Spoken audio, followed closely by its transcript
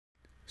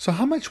So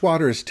how much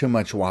water is too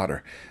much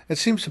water? It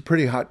seems a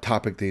pretty hot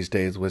topic these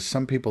days with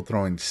some people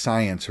throwing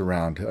science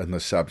around on the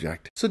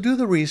subject. So do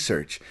the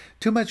research.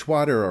 Too much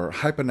water or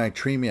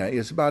hyponatremia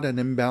is about an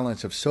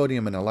imbalance of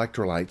sodium and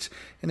electrolytes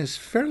and is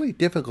fairly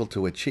difficult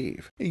to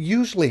achieve. It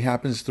usually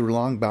happens through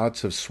long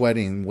bouts of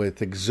sweating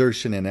with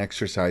exertion and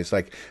exercise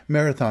like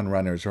marathon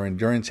runners or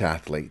endurance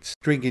athletes.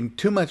 Drinking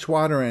too much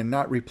water and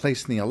not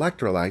replacing the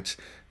electrolytes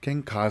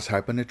can cause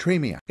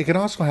hyponatremia. It can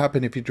also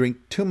happen if you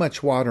drink too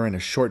much water in a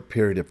short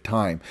period of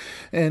time.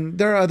 And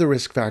there are other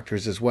risk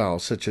factors as well,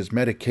 such as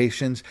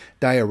medications,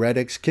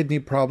 diuretics, kidney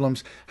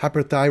problems,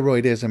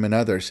 hyperthyroidism, and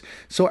others.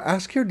 So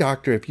ask your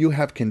doctor if you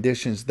have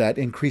conditions that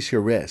increase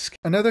your risk.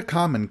 Another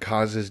common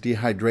cause is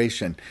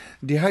dehydration.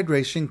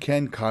 Dehydration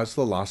can cause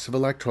the loss of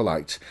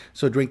electrolytes.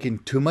 So drinking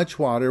too much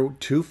water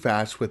too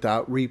fast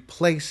without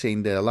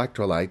replacing the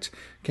electrolytes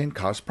can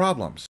cause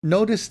problems.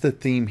 Notice the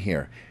theme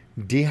here: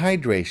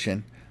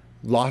 dehydration,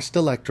 lost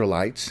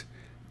electrolytes,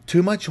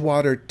 too much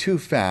water too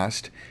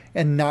fast,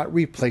 and not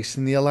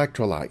replacing the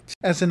electrolytes.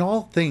 As in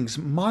all things,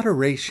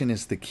 moderation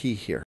is the key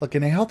here. Look,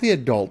 in a healthy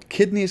adult,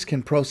 kidneys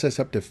can process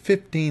up to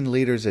 15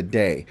 liters a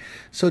day,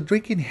 so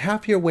drinking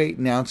half your weight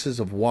in ounces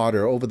of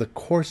water over the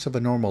course of a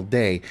normal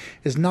day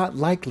is not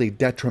likely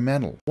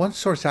detrimental. One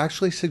source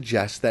actually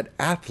suggests that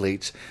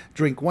athletes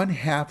drink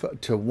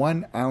 1/2 to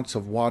 1 ounce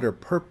of water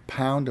per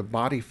pound of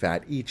body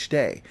fat each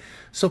day.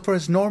 So for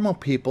us normal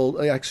people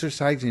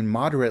exercising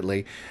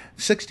moderately,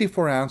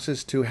 64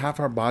 ounces to half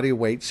our body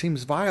weight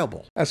seems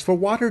viable. As for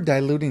water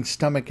diluting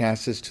stomach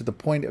acids to the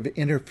point of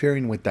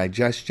interfering with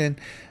digestion,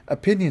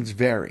 opinions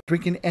vary.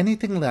 Drinking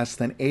anything less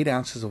than 8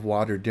 ounces of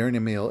water during a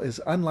meal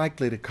is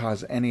unlikely to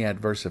cause any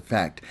adverse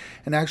effect.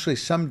 And actually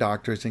some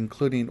doctors,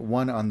 including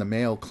one on the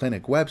Mayo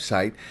Clinic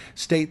website,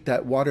 state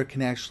that water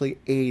can actually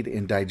aid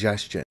in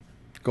digestion.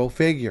 Go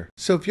figure.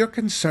 So if you're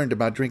concerned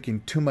about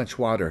drinking too much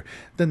water,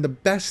 then the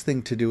best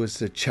thing to do is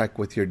to check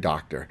with your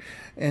doctor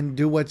and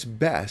do what's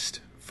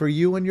best for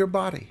you and your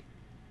body.